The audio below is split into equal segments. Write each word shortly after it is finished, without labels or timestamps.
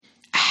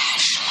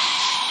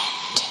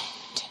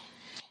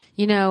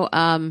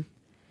Didn't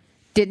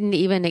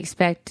even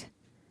expect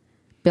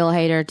Bill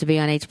Hader to be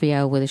on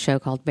HBO with a show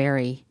called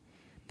Barry,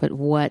 but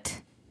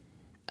what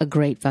a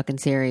great fucking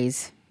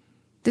series.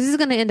 This is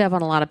going to end up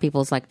on a lot of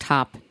people's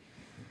top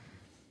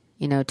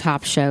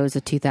shows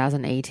of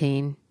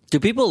 2018. Do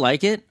people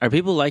like it? Are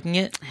people liking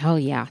it? Hell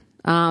yeah.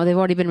 They've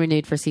already been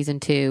renewed for season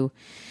 2.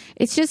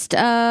 It's just,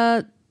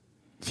 there's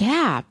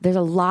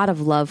a lot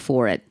of love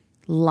for it.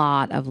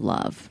 Lot of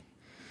love.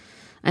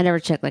 I never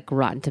checked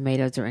Rotten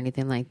Tomatoes or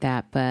anything like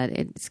that, but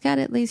it's got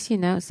at least, it's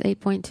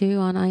 8.2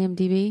 on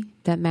IMDb.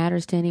 That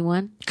matters to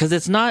anyone. Because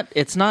it's not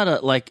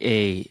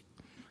a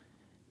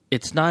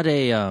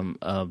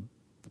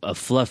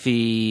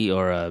fluffy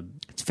or a...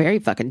 It's very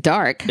fucking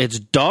dark. It's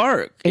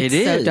dark. It's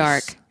so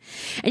dark.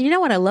 And you know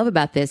what I love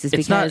about this is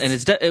it's because... not, and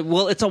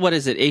it's on, what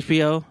is it,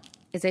 HBO?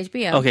 It's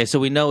HBO. Okay, so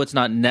we know it's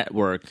not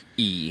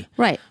network-y.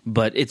 Right.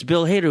 But it's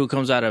Bill Hader who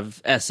comes out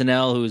of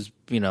SNL, who's,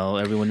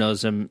 everyone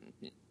knows him.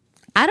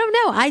 I don't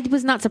know. I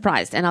was not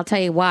surprised, and I'll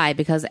tell you why.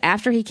 Because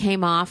after he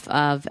came off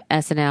of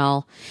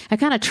SNL, I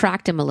kind of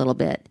tracked him a little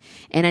bit,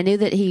 and I knew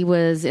that he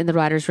was in the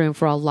writers' room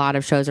for a lot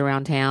of shows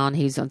around town.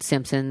 He's on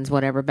Simpsons,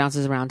 whatever,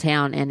 bounces around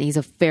town, and he's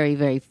a very,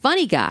 very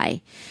funny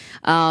guy.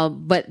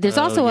 But there's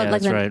also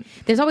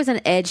there's always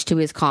an edge to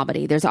his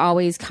comedy. There's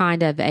always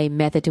kind of a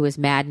method to his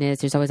madness.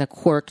 There's always a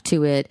quirk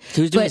to it.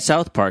 He was doing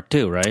South Park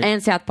too, right?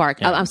 And South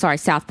Park. Yeah. I'm sorry,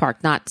 South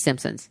Park, not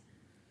Simpsons.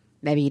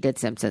 Maybe he did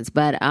Simpsons,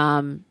 but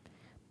I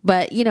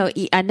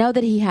know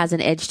that he has an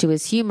edge to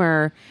his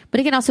humor, but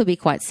he can also be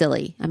quite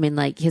silly. I mean,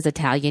 his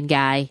Italian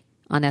guy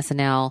on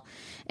SNL,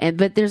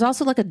 but there's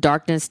also a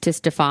darkness to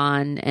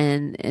Stefan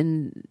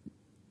and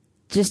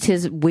just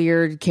his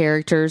weird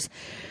characters.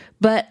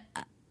 But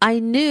I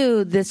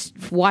knew this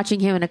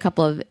watching him in a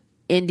couple of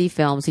indie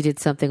films. He did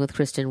something with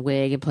Kristen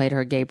Wiig and played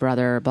her gay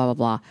brother, blah blah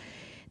blah.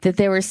 That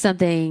there was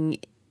something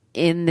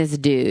in this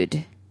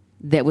dude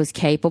that was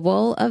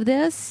capable of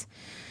this.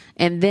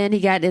 And then he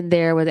got in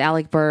there with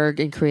Alec Berg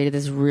and created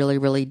this really,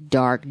 really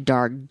dark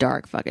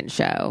fucking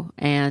show.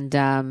 And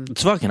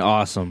it's fucking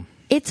awesome.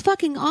 It's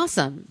fucking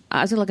awesome.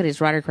 I was going to look at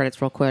his writer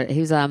credits real quick. He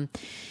was,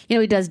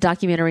 he does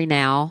Documentary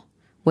Now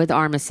with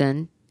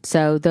Armisen.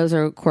 So those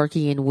are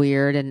quirky and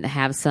weird and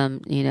have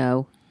some,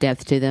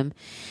 depth to them.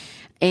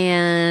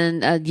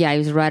 And he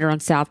was a writer on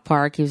South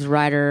Park. He was a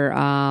writer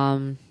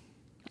on,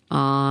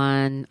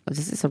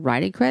 is this a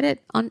writing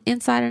credit on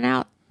Inside and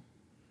Out?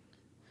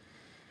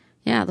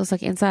 Yeah, it looks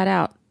like Inside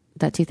Out,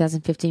 that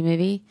 2015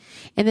 movie.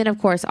 And then, of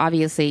course,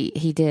 obviously,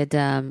 he did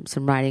some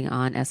writing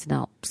on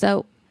SNL.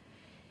 So,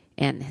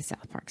 and his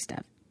South Park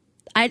stuff.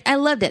 I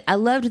loved it. I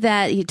loved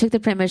that he took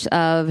the premise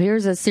of,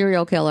 here's a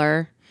serial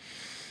killer,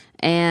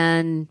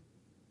 and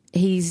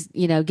he's,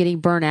 getting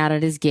burnt out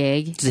at his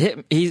gig.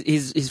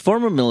 He's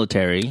former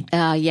military.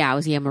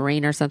 Was he a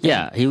Marine or something?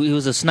 Yeah, he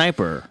was a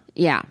sniper.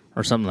 Yeah.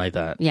 Or something like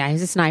that. Yeah,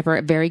 he's a sniper,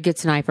 a very good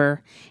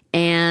sniper.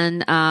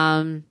 And,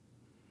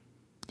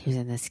 he was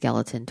in the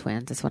Skeleton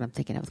Twins. That's what I'm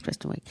thinking of with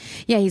Kristen Wiig.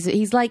 Yeah,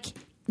 he's like.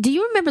 Do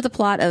you remember the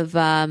plot of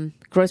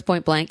Grosse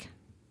Pointe Blank?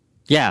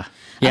 Yeah.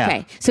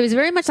 Okay, so he's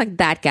very much like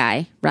that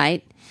guy,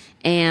 right?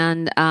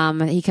 And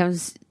he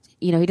comes.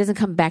 He doesn't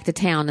come back to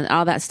town, and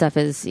all that stuff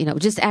is,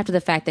 just after the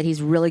fact that he's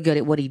really good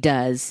at what he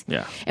does.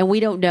 Yeah. And we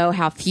don't know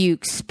how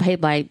Fuchs, played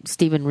by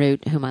Stephen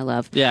Root, whom I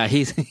love. Yeah,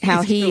 he's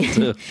how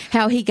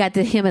he got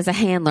to him as a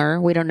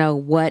handler. We don't know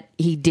what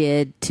he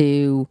did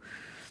to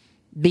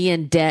be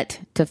in debt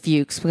to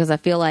Fuchs, because I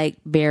feel like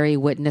Barry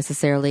wouldn't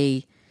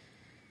necessarily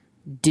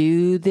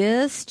do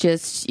this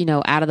just,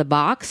 out of the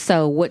box.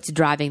 So what's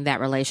driving that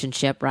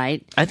relationship,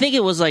 right? I think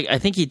it was I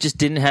think he just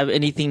didn't have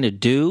anything to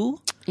do.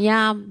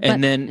 Yeah.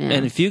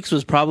 And Fuchs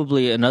was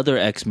probably another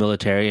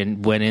ex-military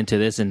and went into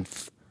this and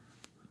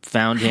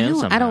found him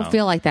somehow. I don't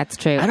feel like that's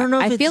true. I don't know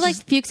if I feel like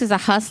Fuchs is a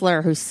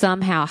hustler who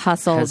somehow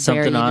hustles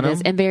Barry into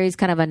this. And Barry's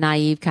kind of a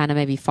naive, kind of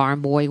maybe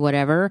farm boy,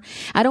 whatever.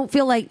 I don't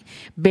feel like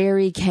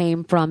Barry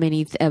came from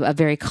a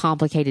very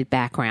complicated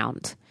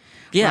background.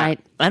 Yeah. Right?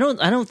 I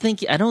don't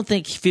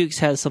think Fuchs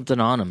has something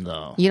on him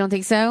though. You don't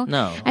think so?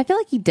 No. I feel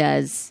like he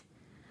does.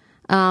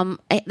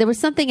 There was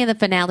something in the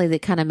finale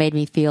that kind of made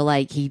me feel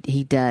like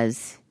he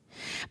does.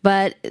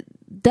 But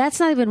that's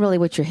not even really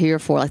what you're here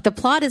for. The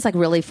plot is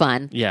really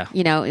fun. Yeah.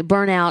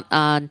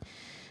 Burnout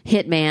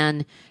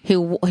hitman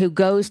who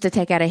goes to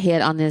take out a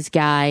hit on this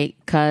guy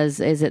because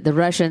the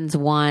Russians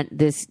want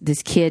this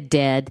kid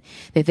dead.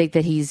 They think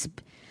that he's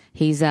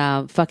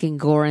fucking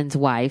Goran's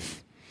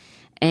wife.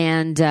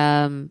 And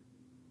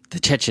the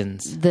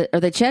Chechens. Are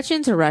they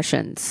Chechens or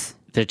Russians?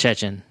 They're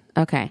Chechen.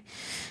 Okay.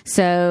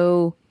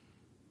 So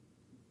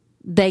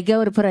they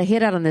go to put a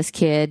hit out on this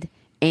kid,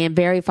 and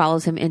Barry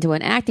follows him into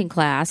an acting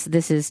class.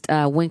 This is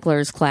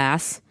Winkler's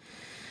class.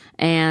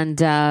 And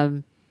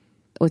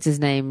what's his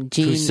name?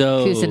 Gene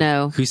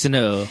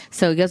Cousineau.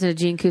 So he goes into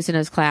Gene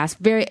Cousineau's class.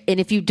 And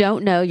if you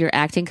don't know your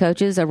acting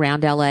coaches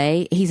around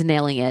LA, he's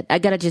nailing it. I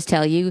got to just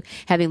tell you,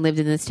 having lived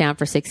in this town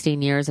for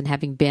 16 years and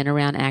having been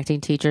around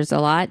acting teachers a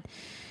lot,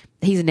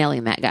 he's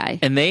nailing that guy.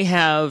 And they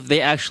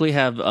actually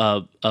have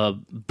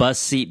bus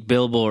seat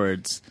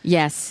billboards.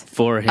 Yes,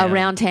 for him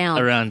around town,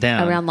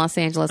 around Los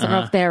Angeles. I don't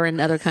know if they're in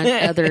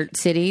other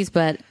cities,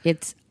 but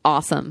it's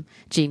awesome.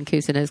 Gene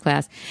Cousineau's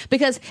class,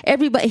 because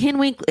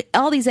everybody,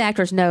 all these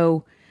actors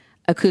know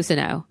a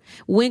Cousineau.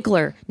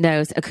 Winkler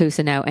knows a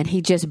Cousineau, and he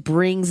just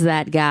brings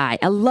that guy,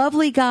 a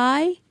lovely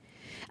guy,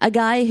 a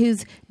guy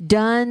who's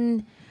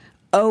done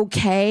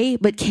okay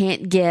but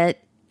can't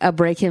get a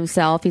break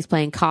himself. He's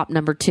playing cop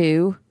number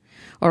 2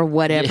 or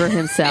whatever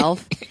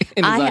himself.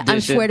 I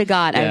swear to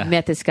God, I've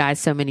met this guy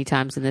so many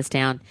times in this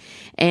town,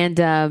 and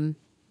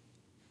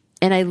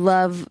I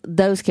love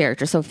those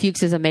characters. So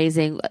Fuchs is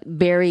amazing.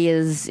 Barry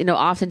is,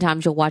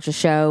 oftentimes you'll watch a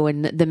show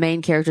and the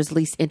main character is the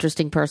least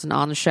interesting person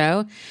on the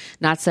show.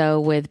 Not so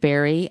with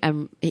Barry.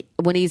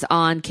 When he's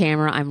on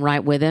camera, I'm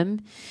right with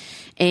him.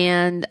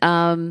 And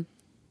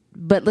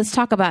but let's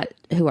talk about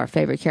who our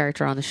favorite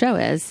character on the show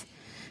is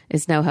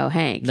NoHo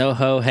Hank.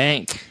 NoHo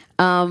Hank.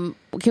 Can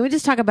we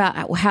just talk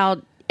about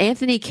how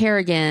Anthony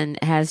Carrigan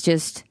has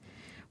just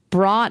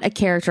brought a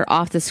character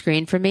off the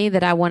screen for me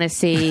that I want to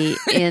see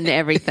in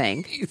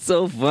everything. He's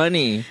so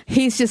funny.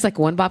 He's just like,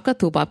 one babka,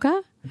 two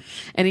babka.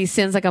 And he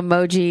sends like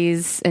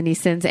emojis and he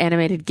sends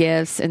animated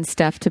GIFs and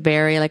stuff to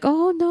Barry, like,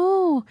 oh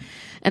no.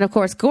 And of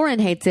course,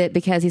 Goran hates it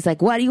because he's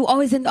like, why are you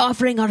always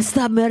offering our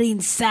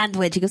submarine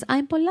sandwich? He goes,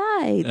 I'm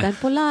polite.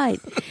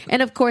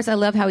 And of course, I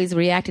love how he's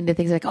reacting to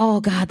things like,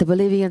 oh God, the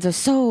Bolivians are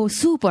so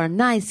super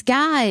nice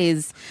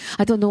guys.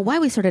 I don't know why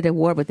we started a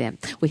war with them.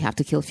 We have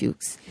to kill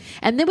Fuchs.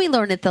 And then we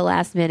learn at the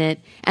last minute,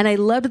 and I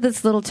loved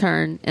this little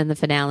turn in the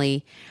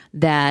finale,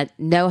 that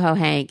NoHo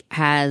Hank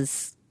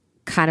has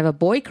kind of a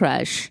boy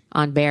crush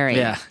on Barry.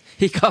 Yeah.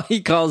 He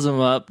calls him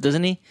up,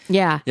 doesn't he?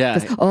 Yeah. Yeah.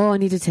 Goes, I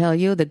need to tell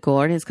you that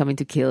Gordon is coming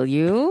to kill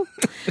you.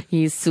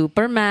 He's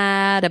super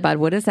mad about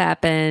what has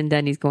happened,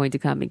 and he's going to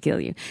come and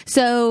kill you.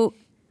 So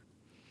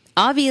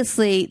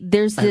obviously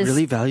there's this... I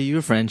really value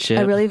your friendship.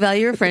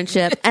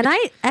 And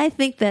I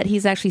think that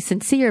he's actually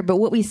sincere, but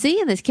what we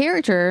see in this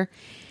character,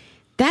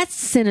 that's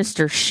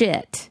sinister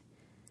shit.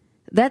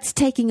 That's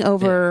taking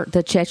over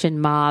the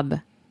Chechen mob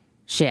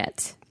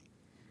shit.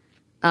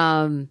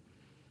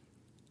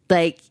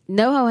 Like,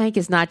 NoHo Hank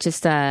is not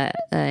just the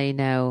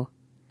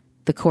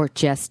court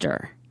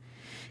jester,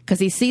 because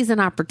he sees an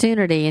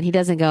opportunity and he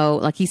doesn't go,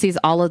 like, he sees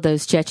all of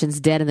those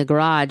Chechens dead in the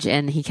garage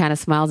and he kind of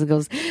smiles and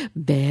goes,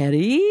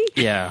 Betty?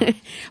 Yeah.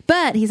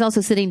 But he's also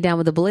sitting down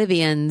with the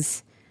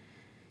Bolivians,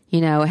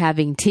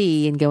 having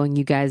tea and going,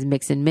 you guys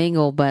mix and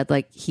mingle, but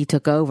like, he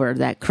took over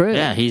that crew.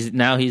 Yeah, he's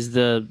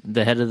the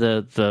head of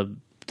the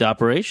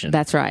operation.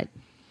 That's right.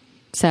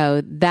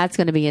 So that's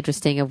going to be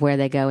interesting of where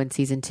they go in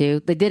season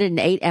 2. They did it in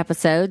 8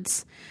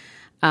 episodes,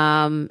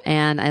 and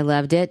I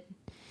loved it.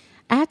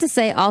 I have to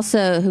say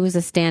also who was a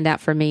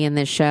standout for me in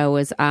this show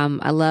was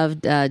I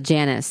loved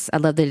Janice. I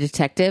love the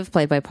detective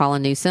played by Paula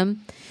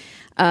Newsome.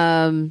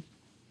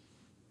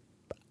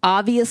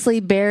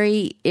 Obviously,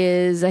 Barry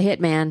is a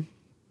hitman.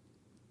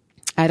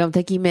 I don't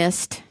think he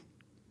missed.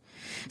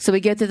 So we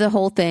go through the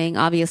whole thing.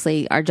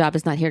 Obviously, our job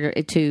is not here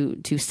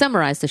to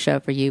summarize the show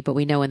for you, but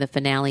we know in the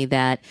finale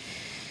that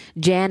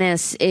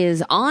Janice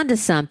is onto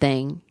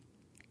something,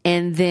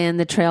 and then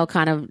the trail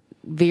kind of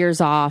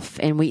veers off,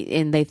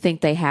 and they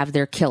think they have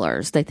their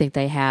killers. They think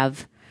they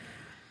have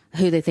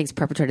who they think's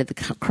perpetrated the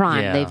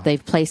crime. Yeah.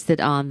 They've placed it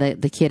on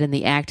the kid in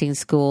the acting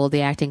school, the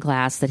acting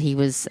class that he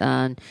was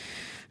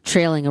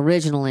trailing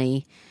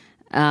originally.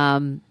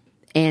 And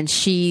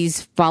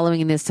she's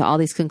following this to all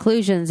these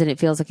conclusions, and it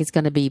feels like it's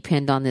going to be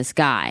pinned on this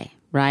guy,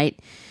 right?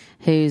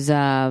 Who's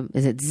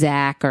is it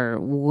Zach or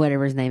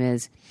whatever his name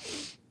is?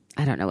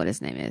 I don't know what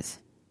his name is.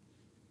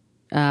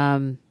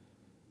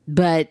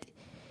 But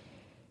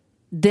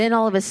then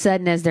all of a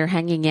sudden, as they're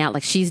hanging out,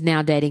 like she's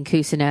now dating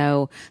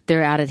Cousineau,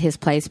 they're out at his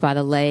place by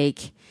the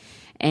lake,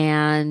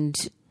 and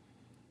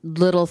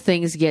little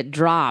things get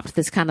dropped.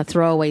 This kind of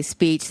throwaway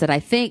speech that I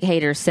think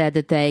Hader said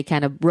that they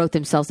kind of wrote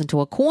themselves into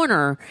a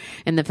corner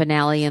in the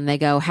finale, and they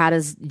go, how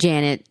does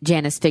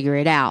Janice figure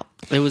it out?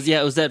 It was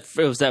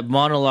that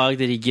monologue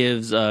that he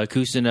gives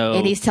Cousineau,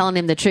 and he's telling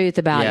him the truth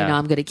about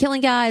I'm good at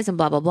killing guys and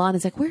blah blah blah. And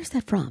he's like, where's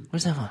that from?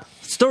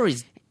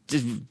 Story's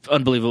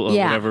unbelievable or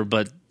whatever,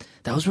 but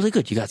that was really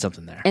good. You got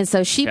something there. And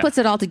so she puts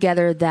it all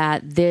together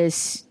that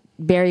this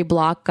Barry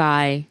Block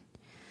guy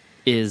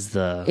is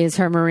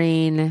her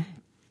Marine.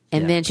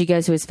 And then she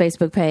goes to his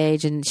Facebook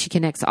page and she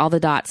connects all the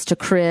dots to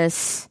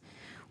Chris,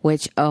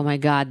 which, oh my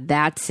God,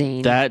 that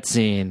scene.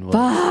 Was,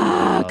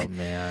 fuck. Oh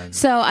man.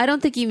 So I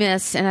don't think you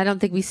miss, and I don't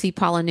think we see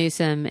Paula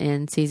Newsome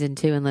in season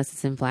 2 unless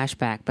it's in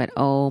flashback, but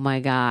oh my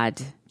God.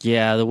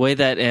 Yeah, the way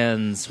that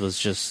ends was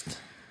just...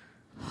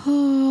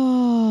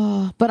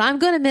 But I'm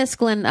going to miss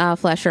Glenn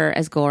Flesher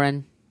as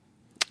Goran.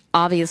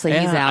 Obviously,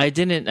 he's out. I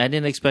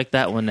didn't expect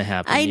that one to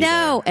happen. I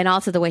know. And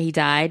also the way he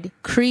died.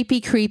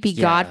 Creepy,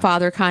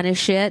 Godfather kind of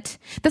shit.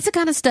 That's the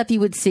kind of stuff you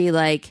would see,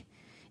 like,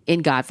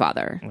 in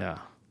Godfather. Yeah.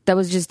 That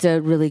was just a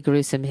really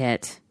gruesome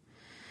hit.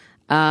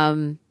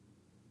 Other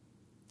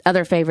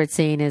favorite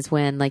scene is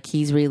when, like,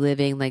 he's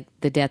reliving, like,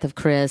 the death of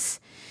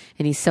Chris.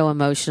 and he's so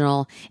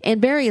emotional.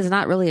 And Barry is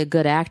not really a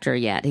good actor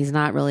yet. He's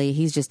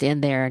just in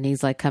there, and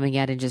he's like coming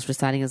out and just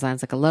reciting his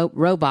lines like a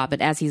robot.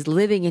 But as he's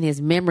living in his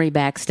memory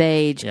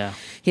backstage,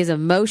 his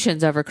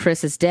emotions over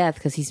Chris's death,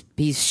 because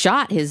he's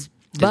shot his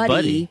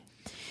buddy.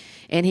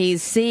 And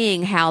he's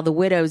seeing how the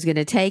widow's going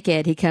to take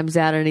it. He comes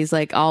out and he's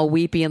like all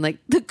weepy and like,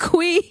 the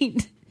queen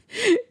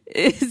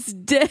is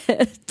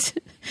dead.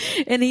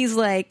 And he's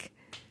like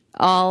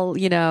all,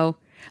 and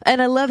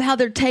I love how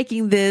they're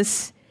taking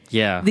this,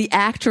 the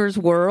actor's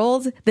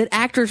world, that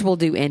actors will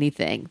do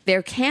anything.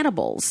 They're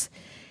cannibals.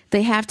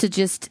 They have to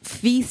just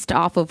feast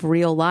off of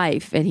real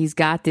life. And he's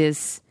got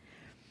this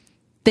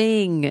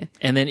thing.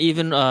 And then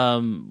even,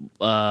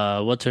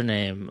 what's her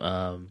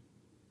name?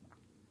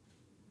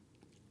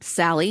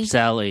 Sally.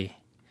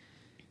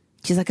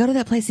 She's like, go to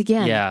that place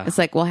again. Yeah. It's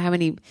like, well, how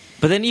many?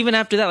 But then even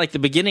after that, like the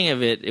beginning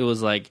of it, it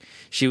was like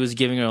she was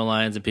giving her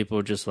lines and people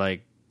were just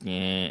like,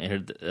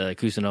 and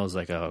Kusano was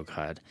like, oh,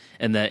 God.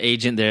 And the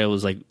agent there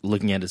was like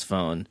looking at his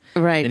phone.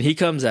 Right. And he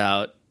comes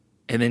out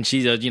and then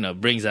she,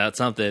 brings out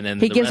something. And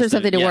he gives her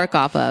something to work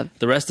off of.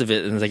 The rest of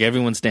it, and it's like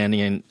everyone's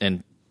standing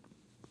and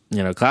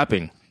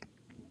clapping.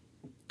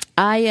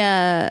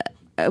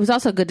 It was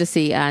also good to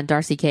see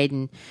Darcy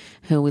Caden,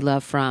 who we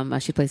love from,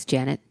 she plays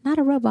Janet, not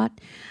a robot,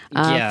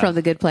 from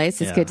The Good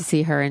Place. It's good to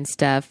see her and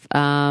stuff.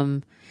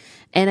 And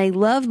I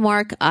love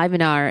Mark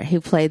Ivanar,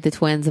 who played the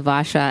twins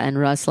Vasha and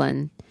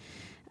Ruslan.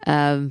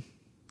 It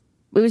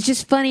was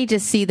just funny to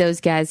see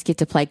those guys get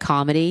to play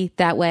comedy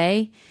that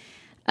way.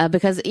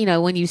 Because,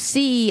 when you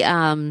see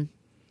the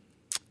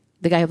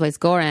guy who plays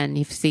Goran,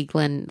 you see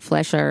Glenn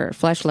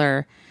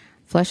Fleshler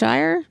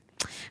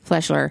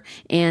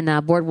in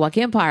Boardwalk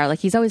Empire. Like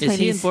he's always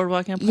playing in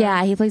Boardwalk Empire?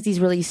 Yeah, he plays these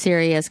really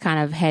serious,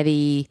 kind of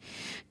heavy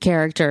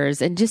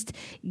characters, and just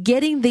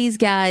getting these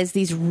guys,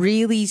 these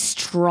really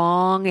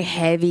strong,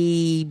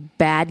 heavy,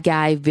 bad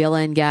guy,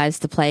 villain guys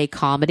to play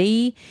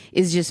comedy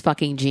is just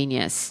fucking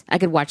genius. I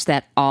could watch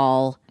that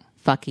all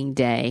fucking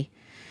day.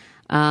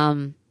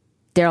 Daryl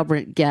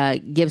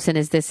Gibson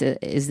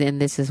is in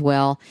this as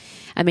well.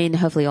 I mean,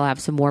 hopefully he'll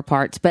have some more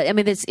parts, but I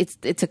mean,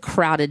 it's a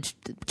crowded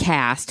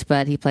cast,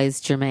 but he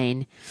plays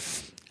Jermaine.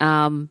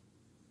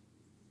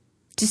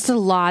 Just a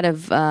lot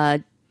of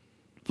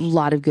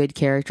good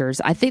characters.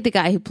 I think the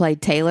guy who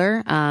played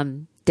Taylor,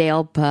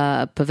 Dale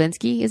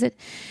Pavinsky, is it?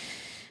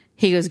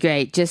 He was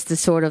great. Just the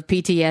sort of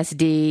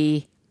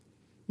PTSD,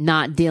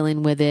 not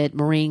dealing with it.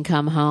 Marine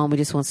come home, he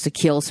just wants to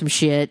kill some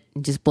shit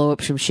and just blow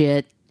up some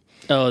shit.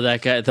 Oh,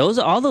 that guy!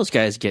 All those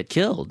guys get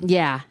killed.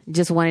 Yeah,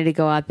 just wanting to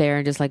go out there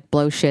and just like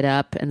blow shit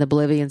up, and the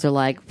Bolivians are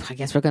like, I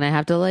guess we're gonna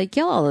have to like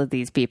kill all of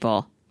these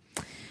people.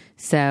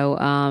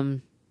 So,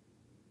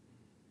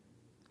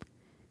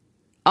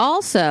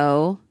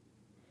 also,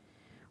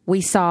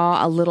 we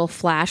saw a little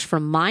flash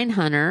from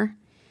Mindhunter.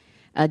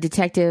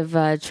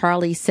 Detective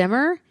Charlie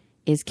Simmer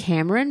is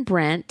Cameron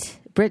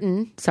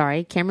Britton,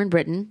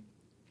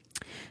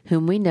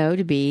 whom we know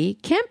to be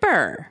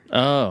Kemper.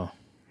 Oh,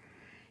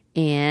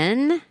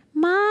 in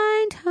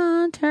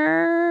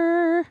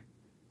Mindhunter.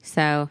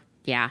 So,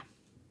 yeah.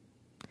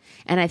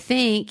 And I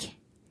think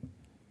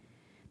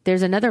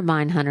there's another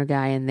Mindhunter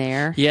guy in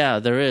there. Yeah,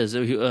 there is.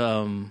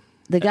 The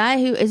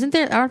guy who,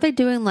 aren't they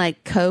doing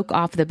like coke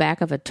off the back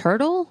of a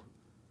turtle?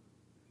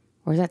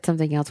 Or is that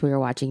something else we were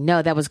watching?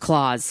 No, that was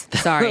Claws.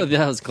 Sorry.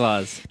 That was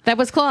Claws. That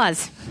was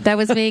Claws. That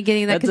was me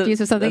getting that confused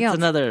with something else.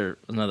 Another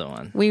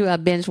one. We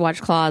binge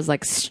watched Claws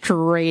like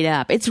straight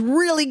up. It's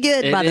really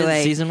good, by the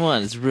way. Season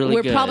 1. It's really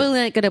good. We're probably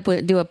not going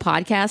to do a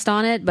podcast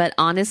on it, but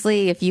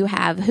honestly, if you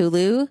have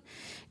Hulu,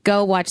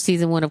 go watch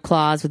season 1 of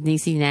Claws with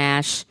Niecy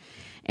Nash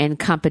and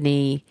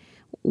company.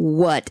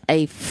 What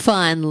a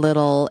fun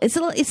little... It's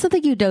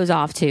something you doze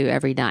off to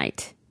every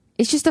night.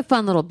 It's just a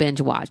fun little binge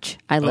watch.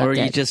 I loved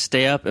it. Or you just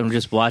stay up and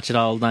just watch it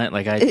all night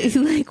like I did.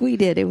 Like we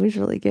did. It was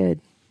really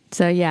good.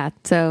 So, yeah.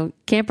 So,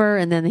 Camper,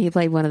 and then he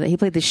played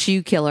the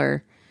shoe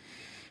killer,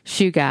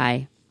 shoe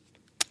guy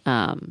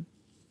in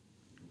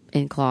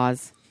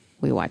Claws.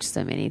 We watched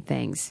so many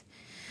things.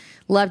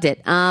 Loved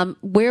it.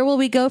 Where will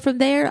we go from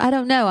there? I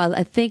don't know.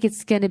 I think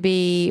it's going to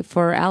be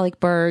for Alec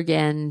Berg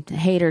and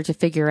Hader to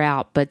figure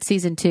out. But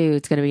season 2,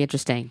 it's going to be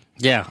interesting.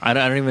 Yeah. I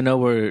don't even know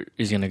where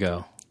he's going to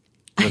go.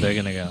 Where they're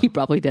going to go. He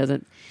probably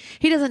doesn't.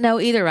 He doesn't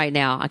know either right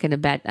now. I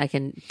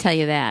can tell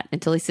you that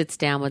until he sits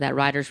down with that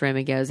writer's room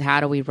and goes, how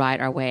do we write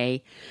our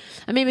way?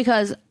 I mean,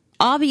 because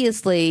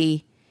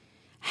obviously,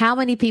 how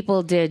many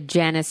people did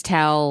Janice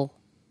tell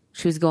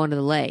she was going to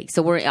the lake?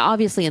 So we're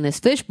obviously in this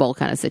fishbowl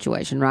kind of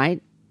situation,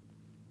 right?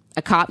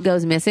 A cop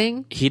goes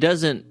missing. He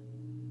doesn't.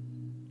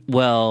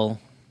 Well,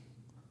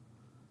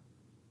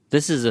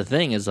 this is the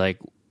thing, is like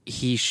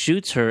he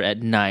shoots her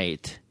at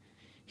night.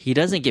 He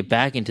doesn't get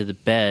back into the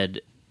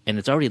bed, and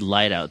it's already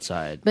light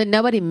outside. But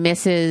nobody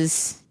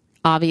misses,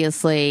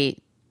 obviously,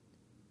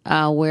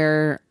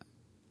 where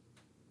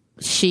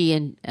he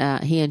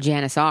and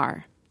Janice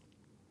are.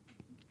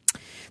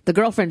 The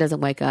girlfriend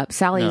doesn't wake up.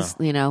 Sally's,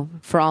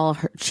 for all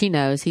she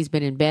knows, he's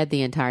been in bed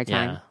the entire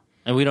time. Yeah.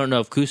 And we don't know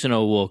if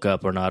Kusano woke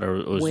up or not,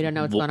 or was we don't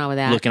know what's going on with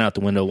that. Looking out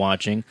the window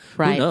watching.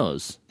 Right. Who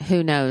knows?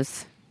 Who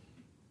knows?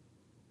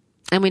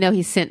 And we know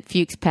he sent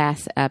Fuchs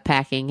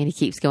packing, and he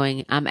keeps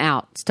going, I'm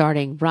out,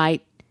 starting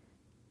right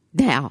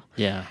now.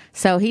 Yeah.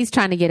 So he's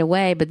trying to get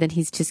away, but then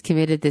he's just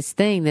committed this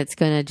thing that's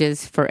going to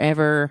just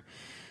forever,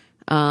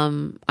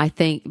 I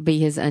think, be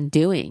his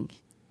undoing.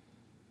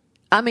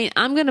 I mean,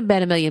 I'm going to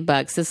bet $1 million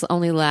this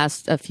only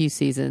lasts a few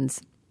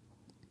seasons,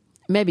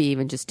 maybe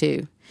even just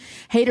 2.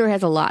 Hader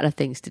has a lot of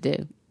things to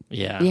do.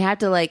 Yeah. You have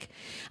to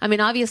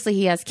obviously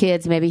he has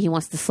kids. Maybe he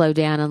wants to slow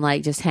down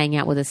and just hang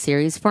out with a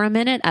series for a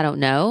minute. I don't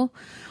know.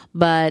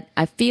 But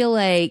I feel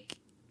like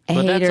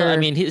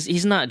Hader...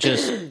 he's not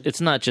just... It's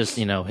not just,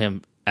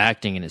 him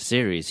acting in a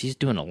series. He's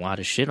doing a lot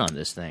of shit on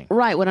this thing.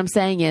 Right. What I'm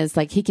saying is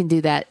he can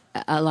do that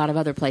a lot of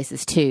other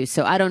places too.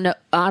 So I don't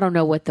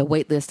know what the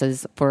wait list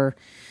is for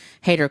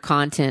Hader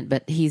content,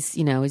 but he's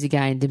a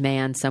guy in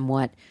demand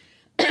somewhat.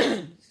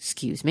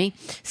 Excuse me.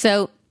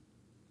 So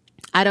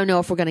I don't know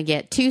if we're going to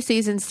get 2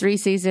 seasons, 3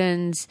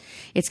 seasons.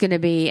 It's going to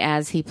be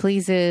as he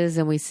pleases,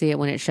 and we see it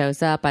when it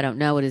shows up. I don't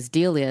know what his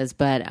deal is,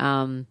 but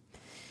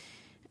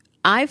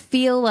I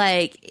feel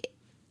like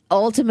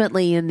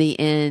ultimately in the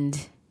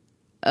end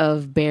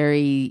of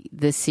Barry,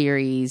 the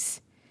series,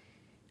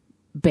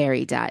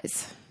 Barry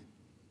dies.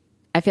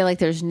 I feel like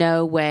there's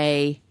no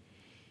way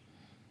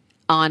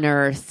on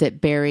earth that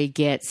Barry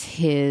gets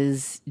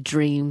his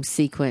dream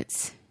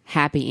sequence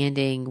happy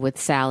ending with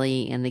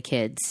Sally and the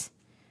kids.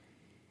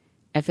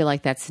 I feel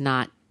like that's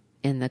not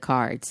in the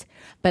cards.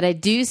 But I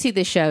do see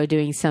the show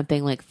doing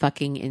something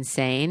fucking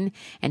insane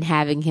and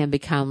having him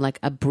become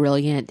a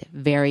brilliant,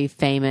 very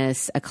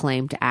famous,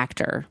 acclaimed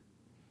actor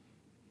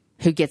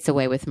who gets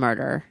away with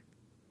murder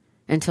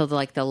until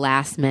the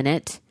last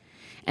minute,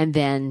 and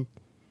then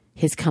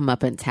his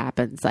comeuppance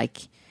happens,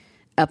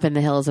 up in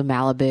the hills of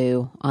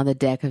Malibu on the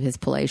deck of his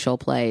palatial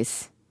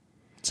place.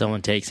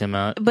 Someone takes him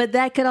out. But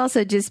that could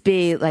also just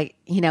be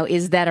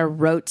is that a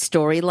rote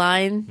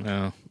storyline?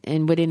 No.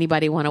 And would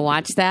anybody want to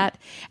watch that?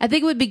 I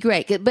think it would be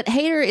great. But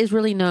Hader is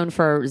really known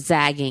for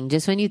zagging.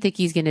 Just when you think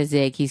he's going to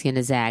zig, he's going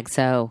to zag.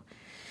 So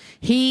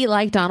he,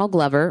 like Donald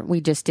Glover, we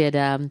just did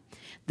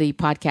the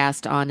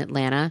podcast on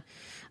Atlanta.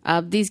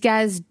 These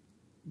guys,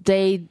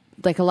 they,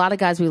 a lot of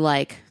guys we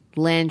like,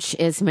 Lynch,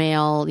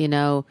 Ismail,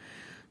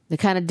 they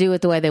kind of do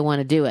it the way they want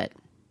to do it.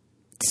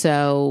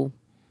 So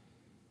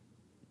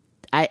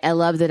I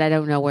love that I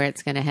don't know where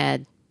it's going to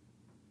head.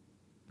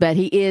 But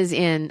he is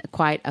in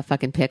quite a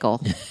fucking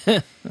pickle.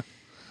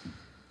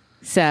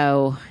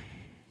 So,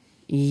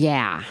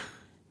 yeah.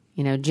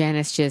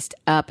 Janice just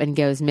up and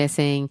goes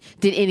missing.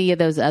 Did any of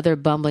those other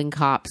bumbling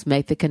cops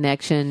make the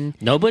connection?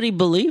 Nobody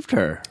believed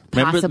her.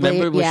 Possibly,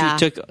 remember when yeah.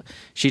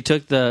 she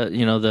took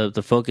the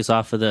the focus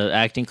off of the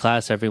acting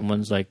class,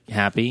 everyone's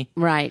happy.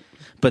 Right.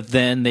 But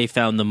then they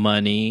found the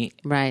money.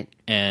 Right.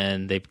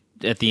 And they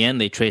at the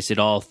end they traced it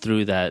all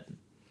through that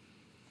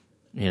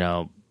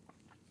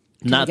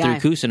not through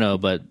Cousineau,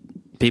 but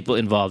people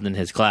involved in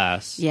his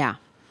class. Yeah.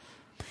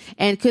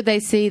 And could they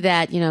see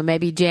that,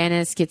 maybe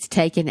Janice gets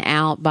taken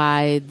out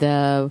by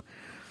the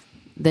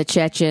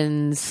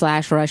Chechens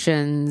 /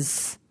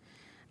 Russians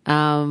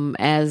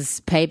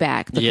as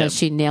payback because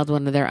she nailed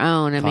one of their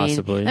own?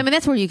 Possibly. I mean,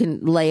 that's where you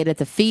can lay it at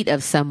the feet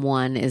of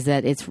someone, is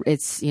that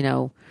it's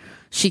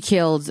she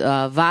killed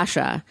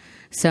Vasha.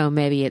 So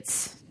maybe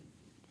it's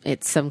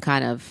some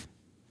kind of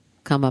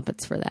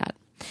comeuppance for that.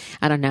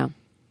 I don't know.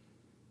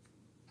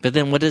 But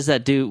then what does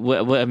that do?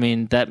 What that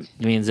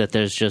means that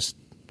there's just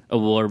a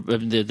war.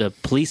 The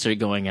police are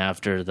going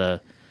after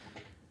the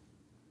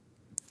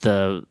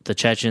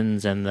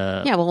Chechens and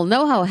the... Yeah, well,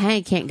 NoHo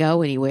Hank can't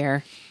go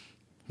anywhere.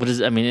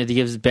 It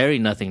gives Barry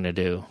nothing to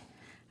do.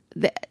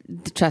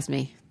 Trust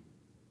me.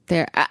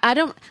 I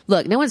don't...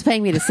 Look, no one's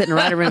paying me to sit in a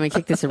writer room and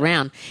kick this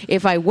around.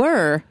 If I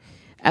were,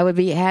 I would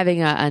be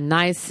having a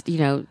nice,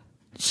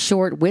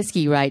 short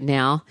whiskey right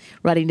now,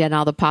 writing down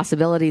all the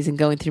possibilities and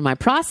going through my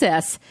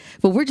process.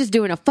 But we're just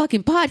doing a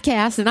fucking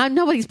podcast, and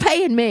nobody's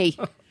paying me.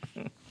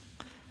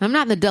 I'm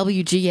not in the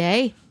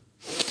WGA.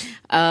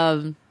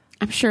 I'm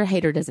sure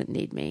Hader doesn't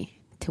need me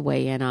to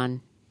weigh in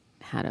on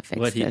how to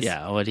fix this.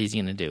 What he's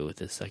going to do with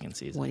this second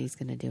season. What he's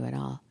going to do at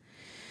all.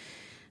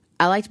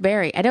 I liked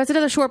Barry. I know it's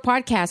another short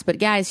podcast, but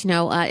guys,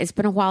 it's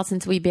been a while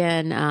since we've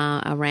been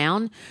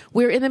around.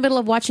 We're in the middle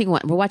of watching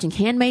what? We're watching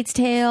Handmaid's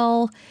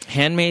Tale.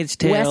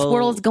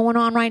 Westworld's going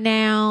on right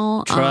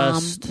now.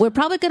 Trust. We're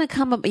probably going to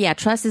come up. Yeah,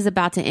 Trust is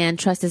about to end.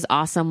 Trust is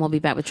awesome. We'll be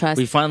back with Trust.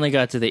 We finally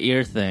got to the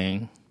ear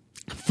thing.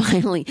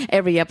 Finally,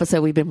 every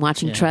episode we've been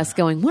watching Trust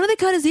going, when do they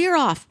cut his ear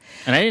off?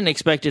 And I didn't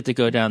expect it to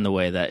go down the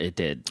way that it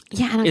did.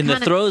 Yeah, in the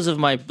throes of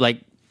my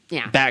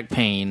back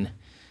pain,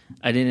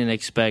 I didn't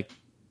expect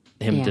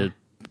him to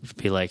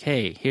be like,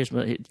 hey,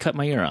 cut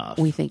my ear off.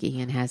 We think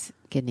Ian has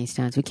kidney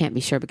stones. We can't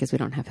be sure because we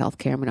don't have health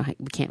care. We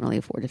can't really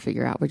afford to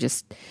figure out.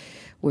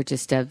 We're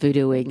just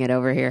voodooing it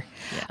over here.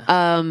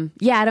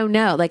 Yeah, I don't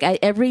know. Like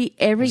every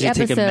episode,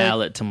 take a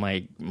mallet to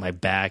my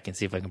back and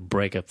see if I can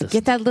break up this.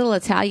 Get that little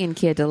Italian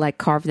kid to like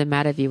carve them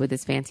out of you with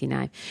his fancy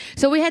knife.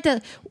 So we had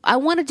to. I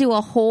want to do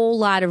a whole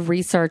lot of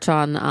research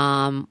on.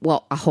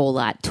 A whole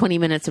lot. 20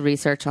 minutes of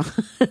research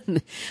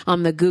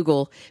on the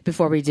Google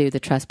before we do the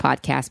Trust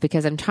podcast,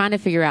 because I'm trying to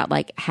figure out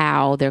like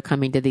how they're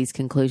coming to these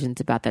conclusions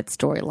about that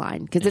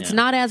storyline, because it's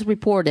not as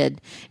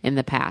reported in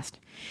the past.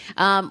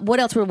 What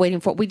else we're waiting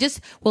for?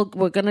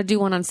 We're going to do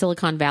one on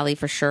Silicon Valley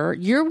for sure.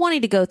 You're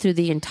wanting to go through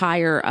the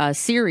entire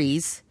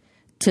series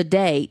to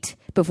date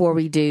before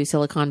we do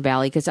Silicon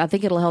Valley, because I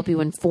think it'll help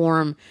you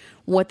inform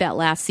what that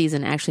last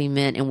season actually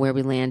meant and where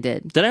we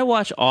landed. Did I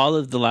watch all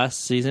of the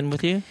last season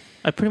with you?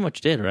 I pretty much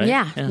did, right?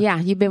 Yeah.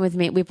 You've been with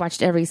me. We've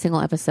watched every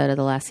single episode of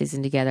the last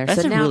season together.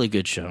 That's now, really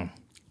good show.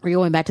 We're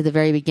going back to the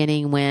very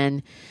beginning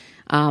when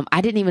I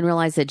didn't even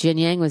realize that Jin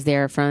Yang was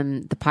there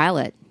from the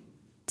pilot.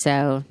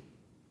 So...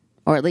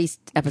 Or at least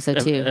episode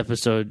 2.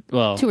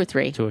 2 or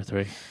 3. 2 or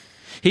 3.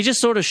 He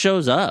just sort of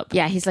shows up.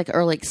 Yeah, he's like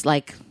Erlich's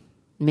like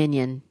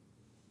minion.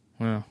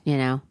 Wow. You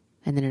know,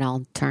 and then it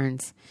all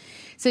turns.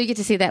 So you get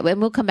to see that,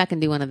 and we'll come back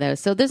and do one of those.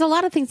 So there's a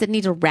lot of things that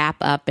need to wrap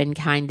up and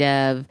kind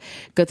of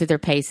go through their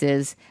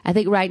paces. I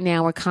think right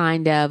now we're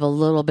kind of a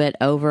little bit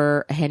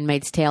over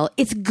Handmaid's Tale.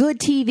 It's good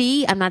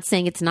TV. I'm not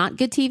saying it's not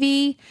good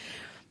TV,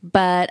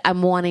 but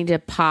I'm wanting to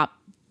pop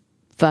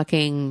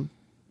fucking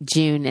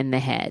June in the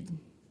head.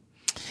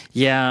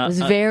 Yeah. I was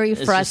very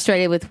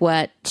frustrated with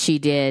what she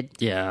did.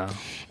 Yeah.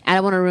 I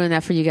don't want to ruin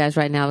that for you guys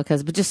right now,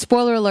 but just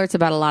spoiler alerts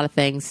about a lot of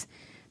things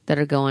that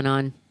are going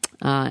on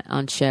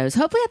shows.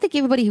 Hopefully, I think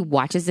everybody who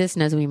watches this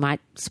knows we might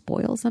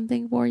spoil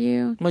something for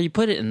you. Well, you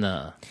put it in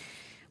the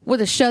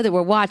show that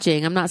we're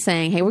watching. I'm not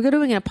saying, hey, we're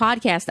doing a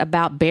podcast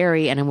about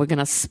Barry and then we're going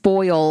to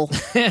spoil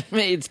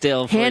Handmaid's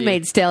Tale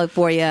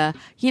for you.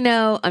 You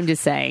know, I'm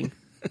just saying.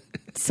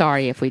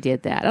 Sorry if we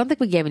did that. I don't think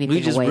we gave anything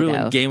away, we just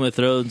ruined Game of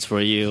Thrones for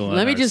you.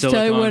 Let me just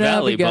tell you what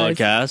happened, guys.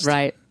 Podcast.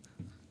 Right.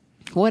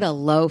 What a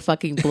low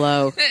fucking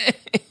blow.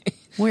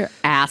 We're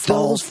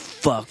assholes. Those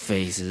fuck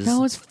faces.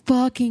 Those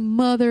fucking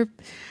mother...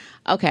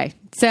 Okay.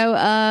 So,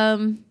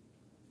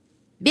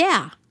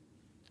 yeah.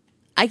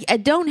 I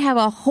don't have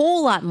a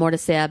whole lot more to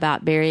say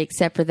about Barry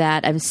except for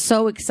that I'm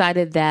so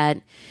excited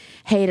that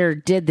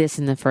Hader did this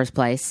in the first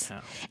place.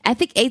 Oh. I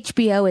think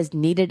HBO has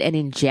needed an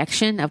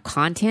injection of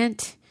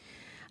content.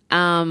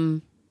 I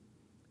mean,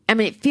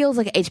 it feels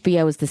like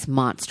HBO is this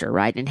monster,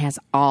 right? And has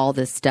all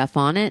this stuff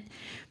on it,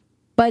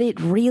 but it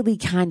really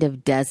kind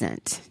of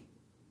doesn't.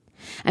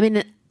 I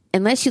mean,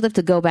 unless you love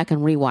to go back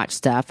and rewatch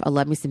stuff, I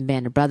love me some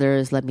Band of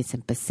Brothers, love me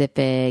some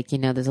Pacific. You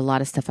know, there's a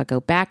lot of stuff I go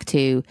back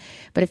to,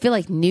 but I feel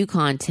like new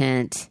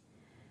content.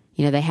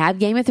 You know, they have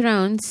Game of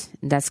Thrones.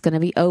 And that's going to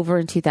be over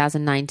in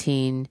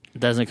 2019. It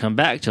doesn't come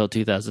back till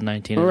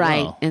 2019 as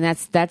right. well. And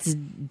that's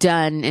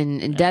done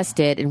and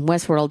dusted. And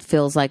Westworld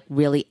feels like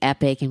really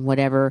epic and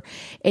whatever.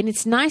 And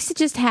it's nice to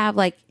just have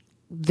like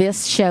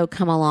this show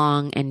come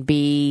along and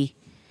be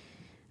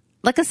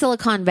like a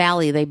Silicon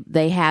Valley.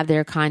 They have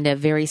their kind of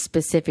very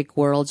specific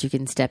worlds you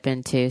can step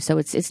into. So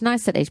it's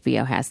nice that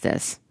HBO has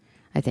this.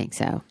 I think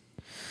so.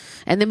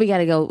 And then we got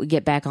to go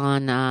get back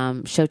on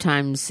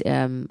Showtime's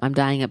I'm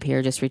Dying Up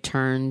Here just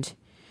returned.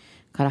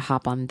 Got to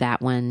hop on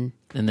that one.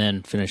 And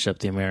then finish up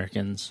The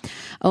Americans.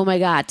 Oh, my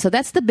God. So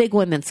that's the big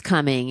one that's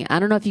coming. I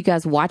don't know if you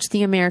guys watch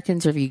The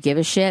Americans or if you give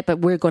a shit, but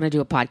we're going to do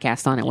a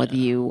podcast on it, whether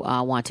you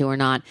want to or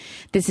not.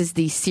 This is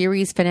the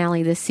series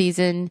finale this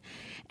season.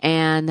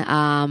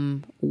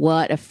 And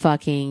what a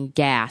fucking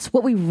gas.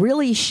 What we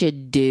really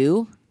should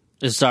do...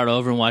 Just start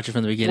over and watch it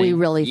from the beginning. We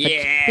really...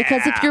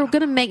 Because if you're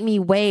going to make me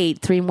wait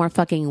 3 more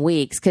fucking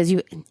weeks... Because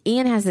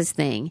Ian has this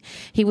thing.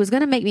 He was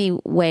going to make me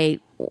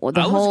wait I was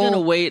going to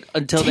wait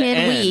until the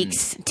end.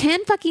 weeks.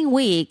 10 fucking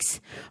weeks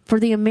for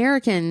the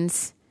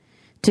Americans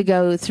to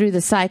go through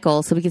the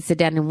cycle so we can sit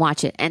down and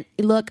watch it. And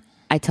look,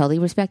 I totally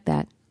respect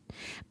that.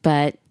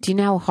 But do you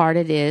know how hard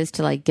it is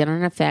to like get on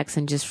FX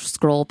and just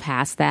scroll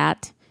past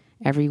that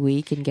every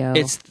week and go?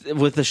 It's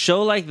with a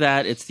show like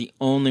that. It's the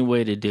only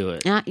way to do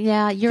it.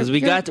 Yeah, because we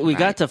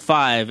got to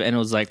 5 and it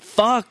was like,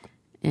 fuck.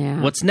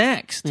 Yeah. What's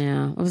next?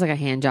 Yeah, it was like a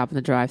hand job in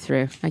the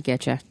drive-through. I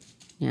get you.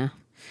 Yeah.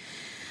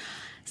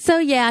 So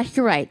yeah,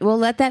 you're right. We'll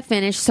let that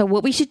finish. So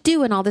what we should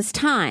do in all this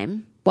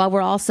time, while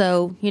we're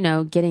also, you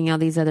know, getting all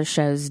these other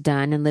shows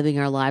done and living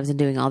our lives and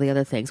doing all the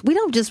other things, we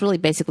don't just really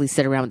basically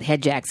sit around with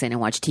Head Jackson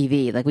and watch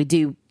TV. Like we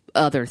do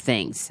other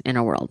things in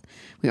our world.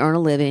 We earn a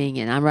living,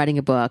 and I'm writing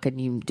a book, and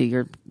you do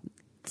your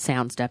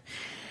sound stuff,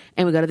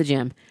 and we go to the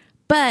gym.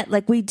 But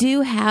like we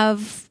do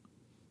have,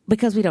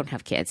 because we don't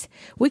have kids,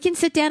 we can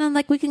sit down and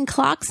like we can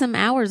clock some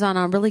hours on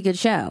a really good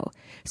show.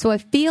 So I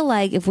feel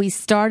like if we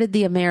started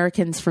The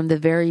Americans from the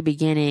very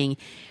beginning,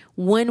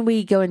 when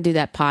we go and do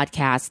that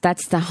podcast,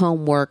 that's the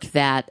homework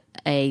that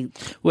a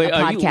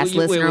podcast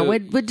listener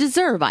would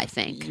deserve, I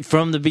think.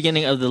 From the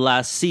beginning of the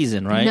last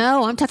season, right?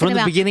 No, I'm talking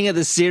about... From the beginning of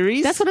the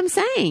series? That's what I'm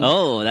saying.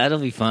 Oh, that'll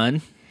be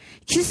fun.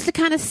 just to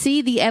kind of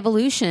see the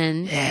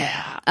evolution.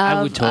 Yeah,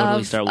 I would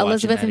totally start watching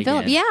Elizabeth that and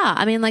Philip. again. Yeah,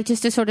 I mean, like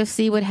just to sort of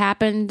see what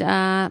happened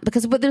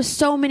but there's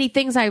so many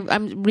things I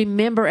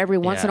remember every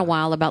once in a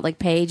while about like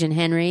Paige and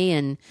Henry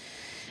and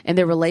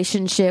their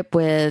relationship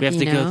with. We have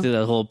to go through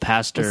the whole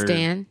pastor,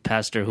 Stan.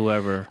 pastor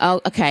whoever.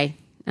 Oh, okay.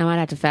 I might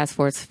have to fast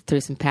forward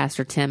through some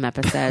Pastor Tim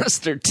episodes.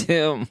 Pastor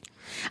Tim.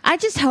 I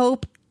just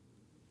hope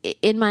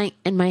in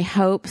my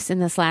hopes in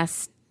this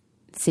last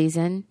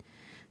season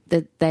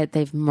that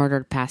they've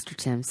murdered Pastor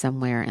Tim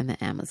somewhere in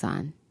the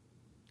Amazon.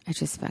 I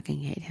just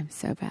fucking hate him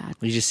so bad.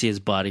 You just see his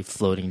body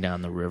floating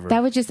down the river.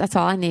 That's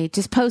all I need.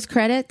 Just post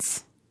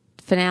credits,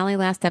 finale,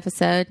 last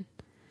episode.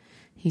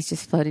 He's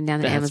just floating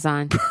down the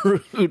Amazon.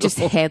 Brutal. Just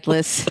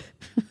headless.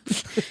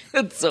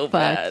 It's so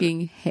bad.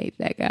 Fucking hate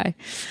that guy.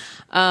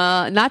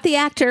 Not the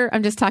actor.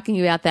 I'm just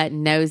talking about that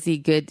nosy,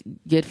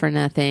 good for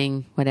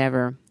nothing,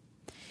 whatever.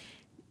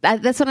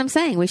 That's what I'm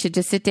saying. We should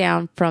just sit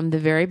down from the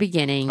very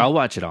beginning. I'll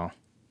watch it all.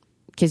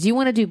 Because you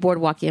want to do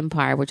Boardwalk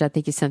Empire, which I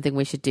think is something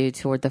we should do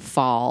toward the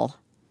fall.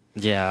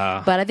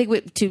 Yeah. But I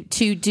think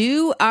to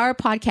do our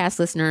podcast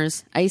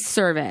listeners a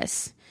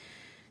service,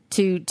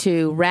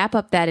 to wrap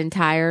up that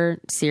entire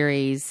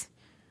series,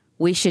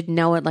 we should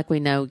know it like we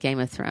know Game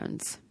of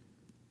Thrones.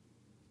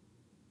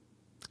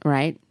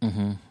 Right?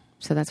 Mm-hmm.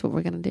 So that's what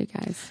we're going to do,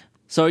 guys.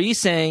 So are you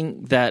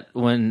saying that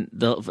when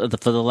for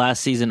the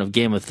last season of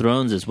Game of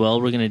Thrones as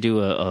well, we're going to do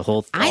a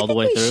whole all the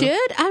way through? I think we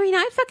should. I mean,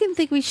 I fucking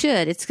think we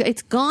should.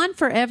 It's gone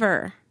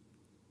forever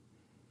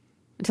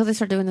until they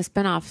start doing the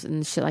spinoffs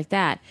and shit like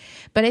that.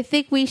 But I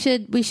think we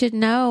should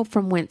know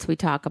from whence we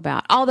talk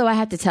about. Although I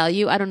have to tell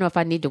you, I don't know if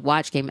I need to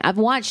watch I've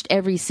watched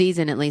every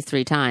season at least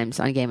 3 times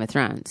on Game of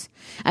Thrones.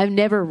 I've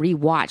never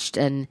rewatched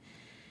an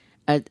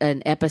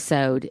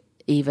episode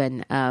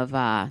even of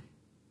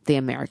The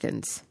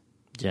Americans.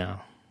 Yeah.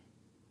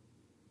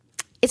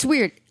 It's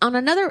weird. On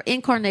another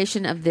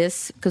incarnation of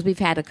this, because we've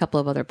had a couple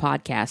of other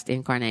podcast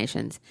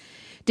incarnations,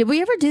 did we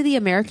ever do the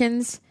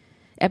Americans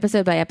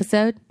episode by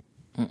episode?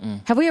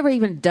 Mm-mm. Have we ever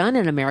even done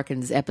an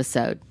Americans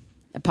episode,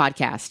 a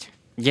podcast?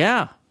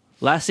 Yeah,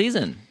 last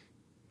season.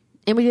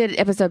 And we did it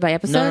episode by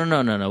episode?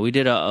 No. We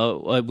did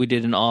we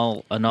did an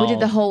all. We did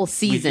the whole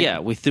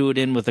season. We threw it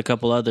in with a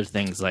couple other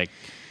things like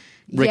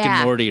Rick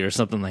and Morty or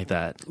something like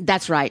that.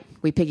 That's right.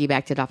 We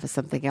piggybacked it off of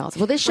something else.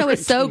 Well, this show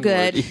is so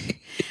good.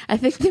 I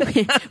think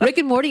Rick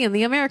and Morty and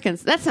the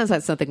Americans. That sounds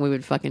like something we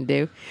would fucking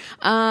do.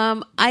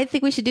 I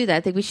think we should do that.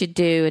 I think we should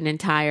do an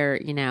entire,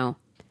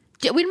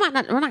 we're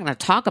not going to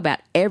talk about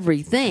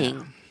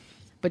everything,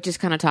 but just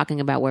kind of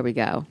talking about where we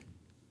go.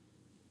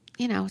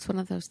 It's one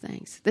of those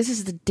things. This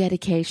is the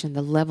dedication,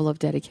 the level of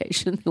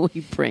dedication that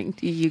we bring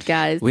to you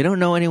guys. We don't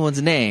know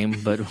anyone's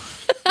name, but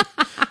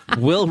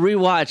we'll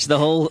rewatch the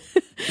whole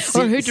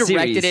or who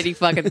directed series. any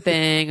fucking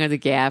thing, or the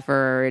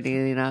gaffer, or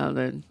any,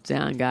 the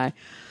sound guy.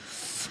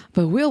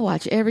 But we'll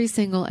watch every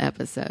single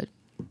episode.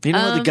 You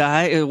know the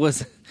guy it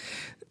was.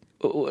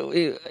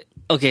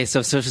 Okay,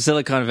 so for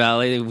Silicon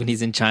Valley when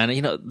he's in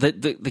China,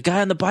 the guy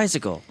on the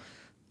bicycle,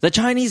 the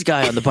Chinese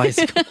guy on the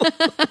bicycle.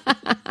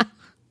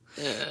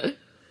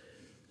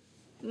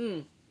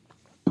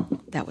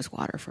 That was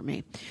water for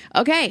me.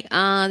 Okay,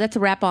 that's a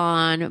wrap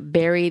on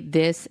Barry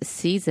this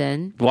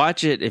season.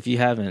 Watch it if you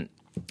haven't.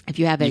 If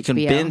you have HBO. You can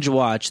binge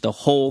watch the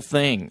whole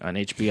thing on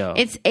HBO.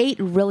 It's 8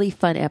 really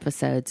fun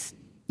episodes.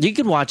 You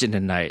can watch it in a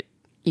night.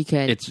 You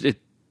could.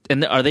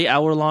 And are they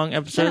hour-long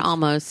episodes? They're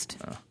almost.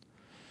 Oh.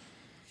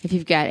 If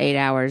you've got 8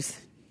 hours.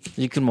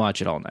 You can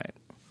watch it all night.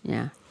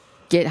 Yeah.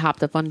 Get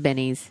hopped up on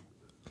Benny's.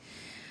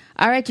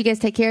 All right, you guys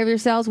take care of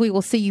yourselves. We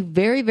will see you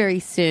very, very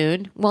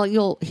soon. Well,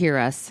 you'll hear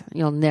us.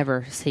 You'll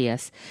never see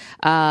us.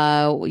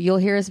 You'll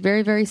hear us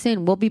very, very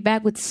soon. We'll be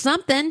back with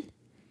something.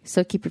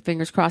 So keep your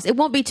fingers crossed. It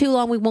won't be too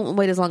long. We won't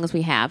wait as long as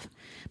we have.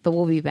 But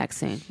we'll be back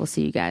soon. We'll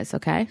see you guys,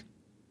 okay?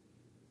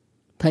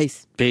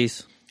 Peace.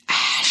 Peace.